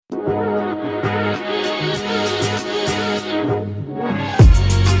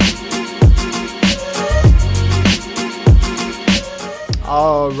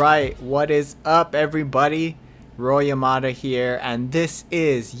All right, what is up, everybody? Roy Yamada here, and this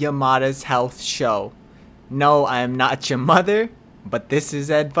is Yamada's Health Show. No, I am not your mother, but this is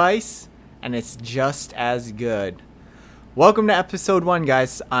advice, and it's just as good. Welcome to episode 1,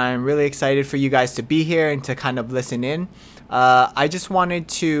 guys. I'm really excited for you guys to be here and to kind of listen in. I just wanted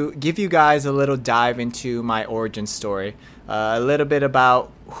to give you guys a little dive into my origin story, a little bit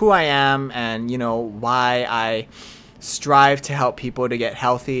about who I am and, why I strive to help people to get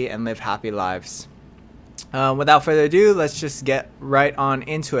healthy and live happy lives. Without further ado, let's just get right on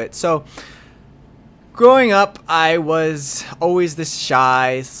into it. So, growing up, I was always this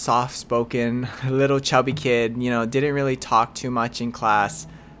shy, soft-spoken, little chubby kid, didn't really talk too much in class.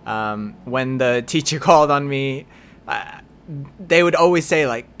 When the teacher called on me, they would always say,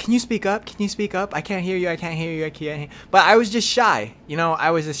 like, can you speak up? Can you speak up? I can't hear you, I can't hear you, I can't hear you. But I was just shy.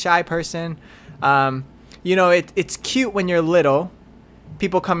 I was a shy person. It's cute when you're little.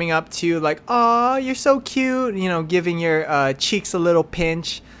 People coming up to you like, oh, you're so cute, giving your cheeks a little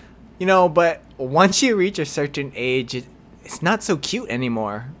pinch, but once you reach a certain age, it's not so cute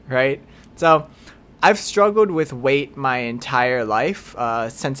anymore, right? So I've struggled with weight my entire life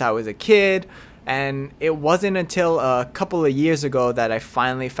since I was a kid, and it wasn't until a couple of years ago that I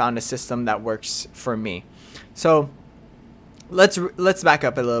finally found a system that works for me. So let's back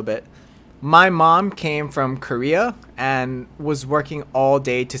up a little bit. My mom came from Korea and was working all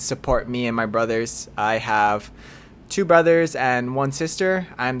day to support me and my brothers. I have 2 brothers and 1 sister.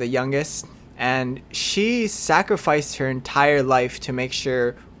 I'm the youngest. And she sacrificed her entire life to make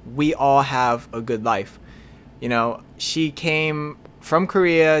sure we all have a good life. She came from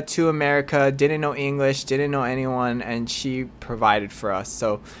Korea to America, didn't know English, didn't know anyone, and she provided for us.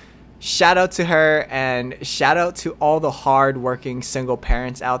 So shout out to her, and shout out to all the hard-working single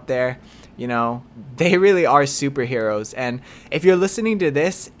parents out there. They really are superheroes. And if you're listening to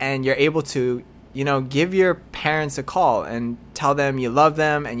this and you're able to, give your parents a call and tell them you love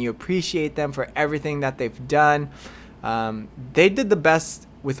them and you appreciate them for everything that they've done. They did the best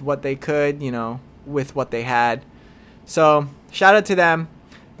with what they could, with what they had. So shout out to them.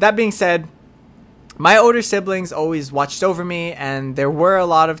 That being said, my older siblings always watched over me, and there were a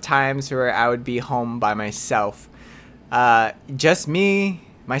lot of times where I would be home by myself. Just me,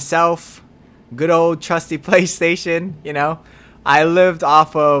 myself, good old trusty PlayStation, I lived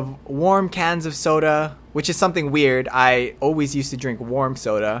off of warm cans of soda, which is something weird. I always used to drink warm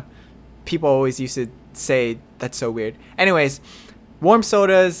soda. People always used to say that's so weird. Anyways, warm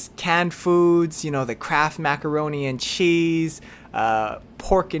sodas, canned foods, the Kraft macaroni and cheese,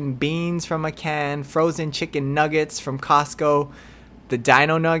 pork and beans from a can, frozen chicken nuggets from Costco, the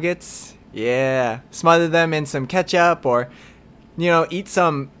Dino Nuggets. Yeah, smother them in some ketchup or, eat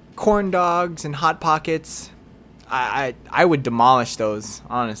some corn dogs and Hot Pockets. I would demolish those,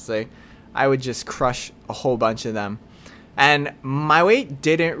 honestly. I would just crush a whole bunch of them. And my weight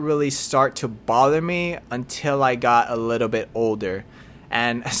didn't really start to bother me until I got a little bit older.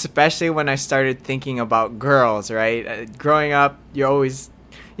 And especially when I started thinking about girls, right? Growing up, you're always,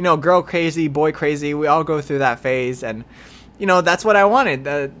 girl crazy, boy crazy. We all go through that phase. And, that's what I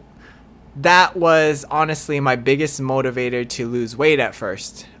wanted. That was honestly my biggest motivator to lose weight at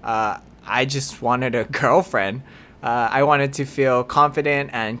first. I just wanted a girlfriend. I wanted to feel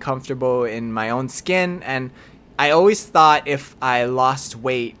confident and comfortable in my own skin. And I always thought if I lost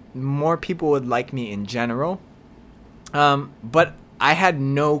weight, more people would like me in general. But I had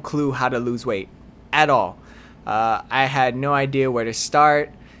no clue how to lose weight at all. I had no idea where to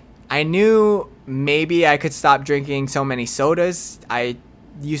start. I knew maybe I could stop drinking so many sodas. I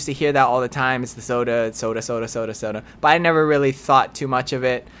used to hear that all the time. It's the soda. But I never really thought too much of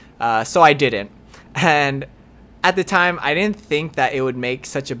it. So I didn't. And at the time, I didn't think that it would make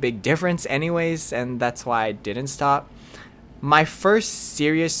such a big difference anyways. And that's why I didn't stop. My first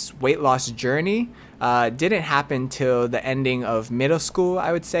serious weight loss journey didn't happen till the ending of middle school,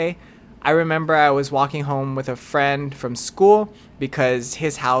 I would say. I remember I was walking home with a friend from school because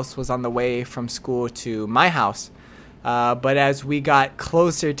his house was on the way from school to my house. But as we got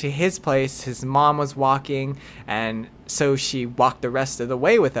closer to his place, his mom was walking, and so she walked the rest of the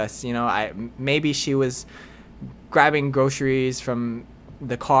way with us. Maybe she was grabbing groceries from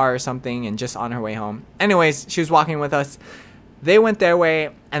the car or something and just on her way home. Anyways, she was walking with us. They went their way,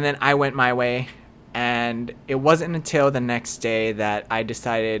 and then I went my way. And it wasn't until the next day that I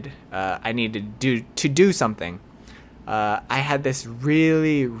decided I needed to do something. I had this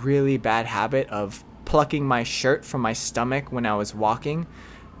really, really bad habit of plucking my shirt from my stomach when I was walking.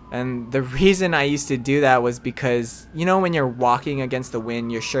 And the reason I used to do that was because, when you're walking against the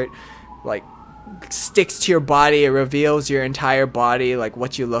wind, your shirt, sticks to your body. It reveals your entire body, like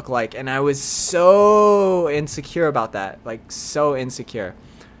what you look like. And I was so insecure about that, like so insecure.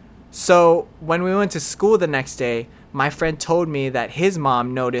 So when we went to school the next day, my friend told me that his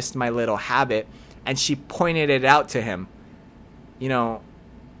mom noticed my little habit and she pointed it out to him. You know,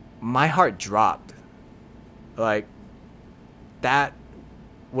 my heart dropped. Like, that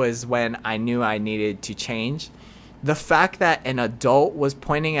was when I knew I needed to change. The fact that an adult was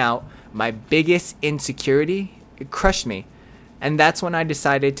pointing out my biggest insecurity, it crushed me. And that's when I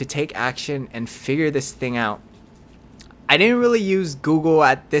decided to take action and figure this thing out. I didn't really use Google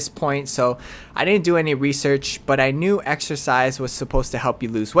at this point, so I didn't do any research, but I knew exercise was supposed to help you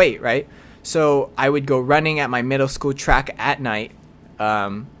lose weight, right? So I would go running at my middle school track at night.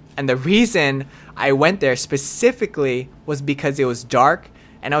 And the reason I went there specifically was because it was dark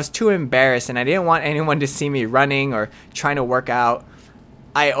and I was too embarrassed and I didn't want anyone to see me running or trying to work out.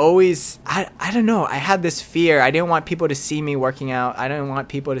 I don't know, I had this fear. I didn't want people to see me working out. I didn't want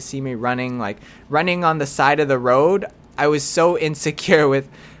people to see me running, like running on the side of the road. I was so insecure with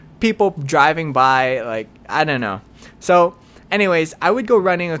people driving by, like, I don't know. So anyways, I would go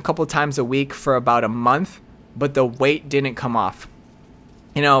running a couple times a week for about a month, but the weight didn't come off.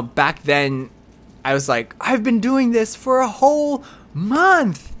 You know, back then I was like, I've been doing this for a whole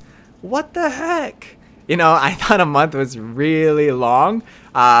month. What the heck? You know, I thought a month was really long.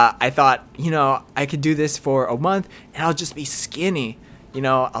 I thought, you know, I could do this for a month and I'll just be skinny. You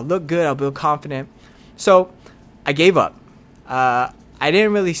know, I'll look good. I'll be confident. So I gave up. I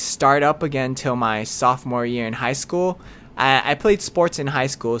didn't really start up again till my sophomore year in high school. I played sports in high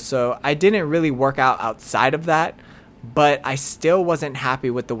school, so I didn't really work out outside of that, but I still wasn't happy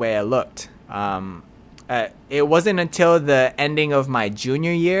with the way I looked. It wasn't until the ending of my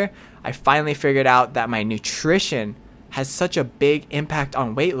junior year I finally figured out that my nutrition has such a big impact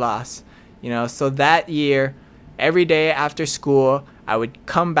on weight loss. You know, so that year, every day after school, I would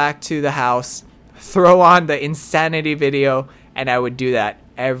come back to the house, throw on the Insanity video, and I would do that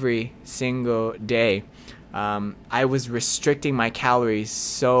every single day. I was restricting my calories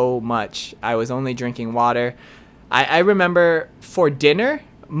so much. I was only drinking water. I remember for dinner,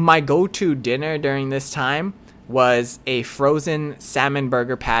 my go-to dinner during this time was a frozen salmon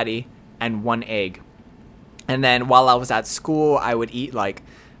burger patty and 1 egg. And then while I was at school, I would eat like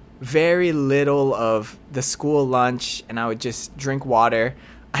very little of the school lunch and I would just drink water.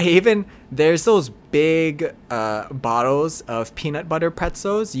 There's those big bottles of peanut butter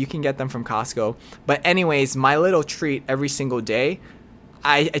pretzels. You can get them from Costco. But anyways, my little treat every single day,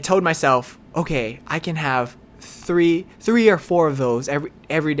 I told myself, okay, I can have three or four of those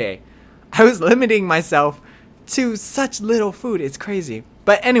every day. I was limiting myself to such little food. It's crazy.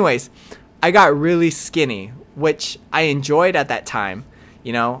 But anyways, I got really skinny, which I enjoyed at that time.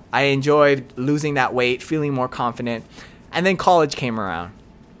 You know, I enjoyed losing that weight, feeling more confident. And then college came around.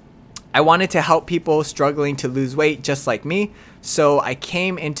 I wanted to help people struggling to lose weight just like me, so I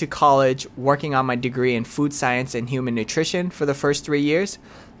came into college working on my degree in food science and human nutrition for the first 3 years.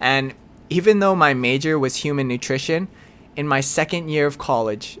 And even though my major was human nutrition, in my second year of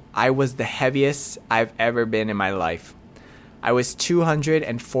college, I was the heaviest I've ever been in my life. I was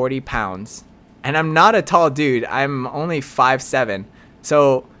 240 pounds. And I'm not a tall dude, I'm only 5'7".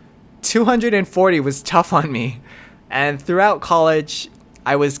 So 240 was tough on me. And throughout college,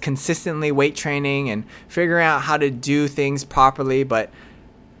 I was consistently weight training and figuring out how to do things properly, but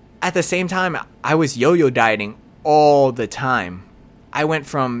at the same time, I was yo-yo dieting all the time. I went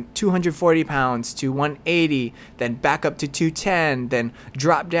from 240 pounds to 180, then back up to 210, then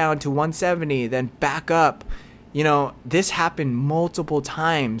drop down to 170, then back up. You know, this happened multiple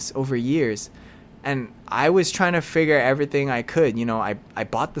times over years, and I was trying to figure everything I could. You know, I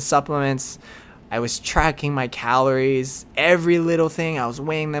bought the supplements, I was tracking my calories, every little thing, I was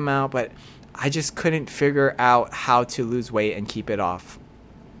weighing them out, but I just couldn't figure out how to lose weight and keep it off.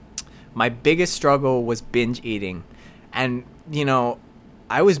 My biggest struggle was binge eating. And, you know,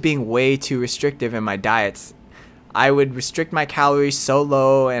 I was being way too restrictive in my diets. I would restrict my calories so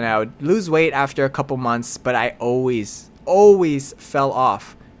low and I would lose weight after a couple months, but I always fell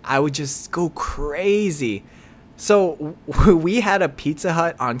off. I would just go crazy. So we had a Pizza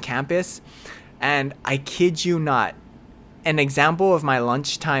Hut on campus. And I kid you not, an example of my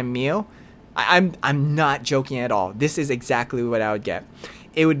lunchtime meal, I'm not joking at all. This is exactly what I would get.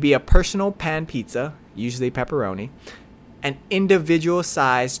 It would be a personal pan pizza, usually pepperoni, an individual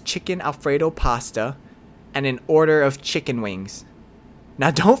sized chicken Alfredo pasta, and an order of chicken wings. Now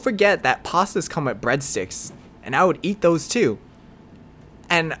don't forget that pastas come with breadsticks, and I would eat those too.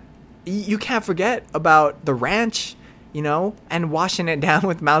 And you can't forget about the ranch, you know, and washing it down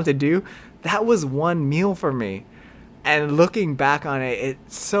with Mountain Dew. that was one meal for me. And looking back on it,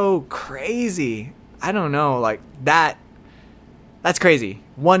 it's so crazy. I don't know, like that's crazy.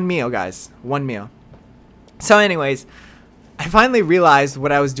 One meal, guys. One meal. So anyways, I finally realized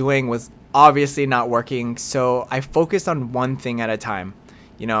what I was doing was obviously not working, so I focused on one thing at a time.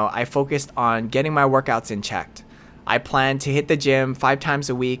 I focused on getting my workouts in check. I planned to hit the gym 5 times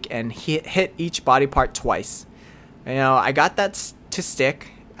a week and hit each body part twice. I got that to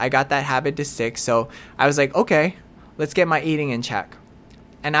stick. I got that habit to stick, so I was like, okay, let's get my eating in check.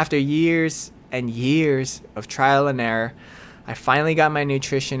 And after years and years of trial and error, I finally got my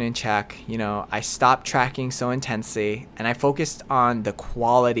nutrition in check. I stopped tracking so intensely and I focused on the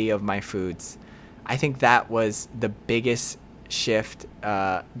quality of my foods. I think that was the biggest shift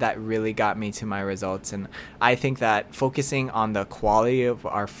that really got me to my results. And I think that focusing on the quality of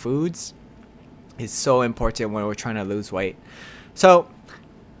our foods is so important when we're trying to lose weight. So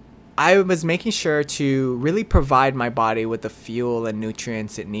I was making sure to really provide my body with the fuel and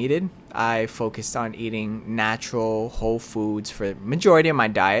nutrients it needed. I focused on eating natural, whole foods for the majority of my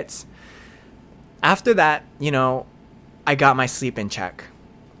diets. After that, I got my sleep in check.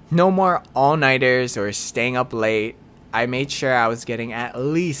 No more all-nighters or staying up late. I made sure I was getting at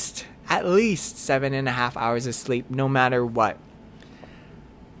least 7.5 hours of sleep, no matter what.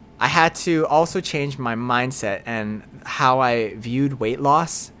 I had to also change my mindset and how I viewed weight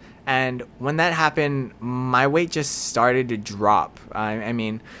loss. And when that happened, my weight just started to drop. I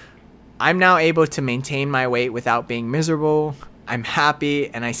mean, I'm now able to maintain my weight without being miserable. I'm happy,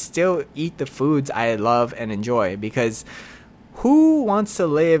 and I still eat the foods I love and enjoy, because who wants to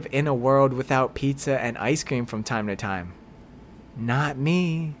live in a world without pizza and ice cream from time to time? Not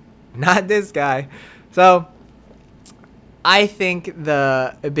me. Not this guy. So I think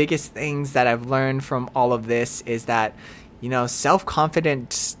the biggest things that I've learned from all of this is that,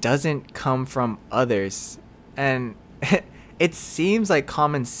 self-confidence doesn't come from others. And it seems like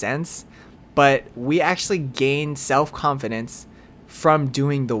common sense, but we actually gain self-confidence from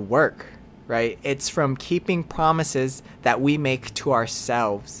doing the work, right? It's from keeping promises that we make to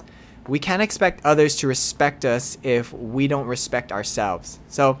ourselves. We can't expect others to respect us if we don't respect ourselves.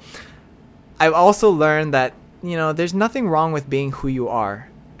 So I've also learned that, there's nothing wrong with being who you are.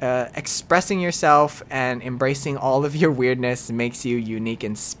 Expressing yourself and embracing all of your weirdness makes you unique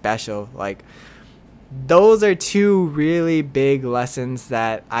and special. Like, those are 2 really big lessons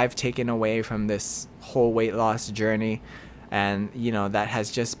that I've taken away from this whole weight loss journey. And, that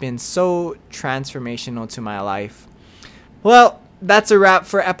has just been so transformational to my life. Well, that's a wrap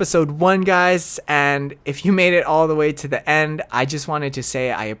for episode 1, guys. And if you made it all the way to the end, I just wanted to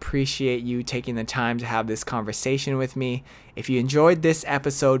say I appreciate you taking the time to have this conversation with me. If you enjoyed this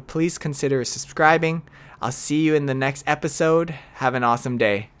episode, please consider subscribing. I'll see you in the next episode. Have an awesome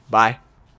day. Bye.